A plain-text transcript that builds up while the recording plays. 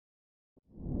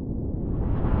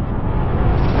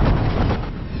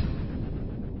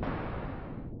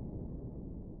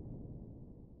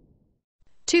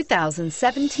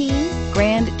2017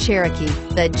 Grand Cherokee.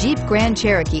 The Jeep Grand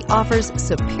Cherokee offers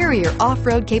superior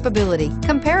off-road capability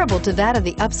comparable to that of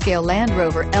the upscale Land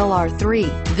Rover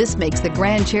LR3. This makes the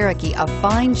Grand Cherokee a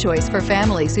fine choice for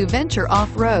families who venture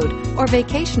off-road or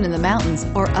vacation in the mountains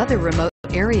or other remote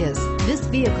areas. This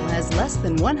vehicle has less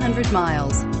than 100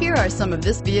 miles. Here are some of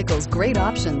this vehicle's great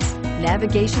options: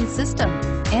 navigation system,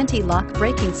 anti-lock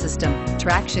braking system,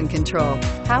 traction control,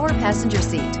 power passenger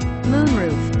seat,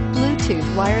 moonroof,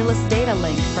 Bluetooth wireless data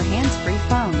link for hands-free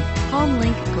phone, home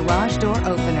link garage door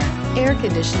opener, air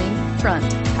conditioning, front,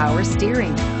 power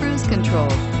steering, cruise control.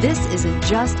 This isn't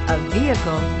just a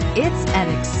vehicle, it's an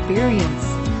experience.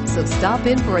 So stop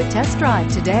in for a test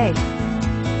drive today.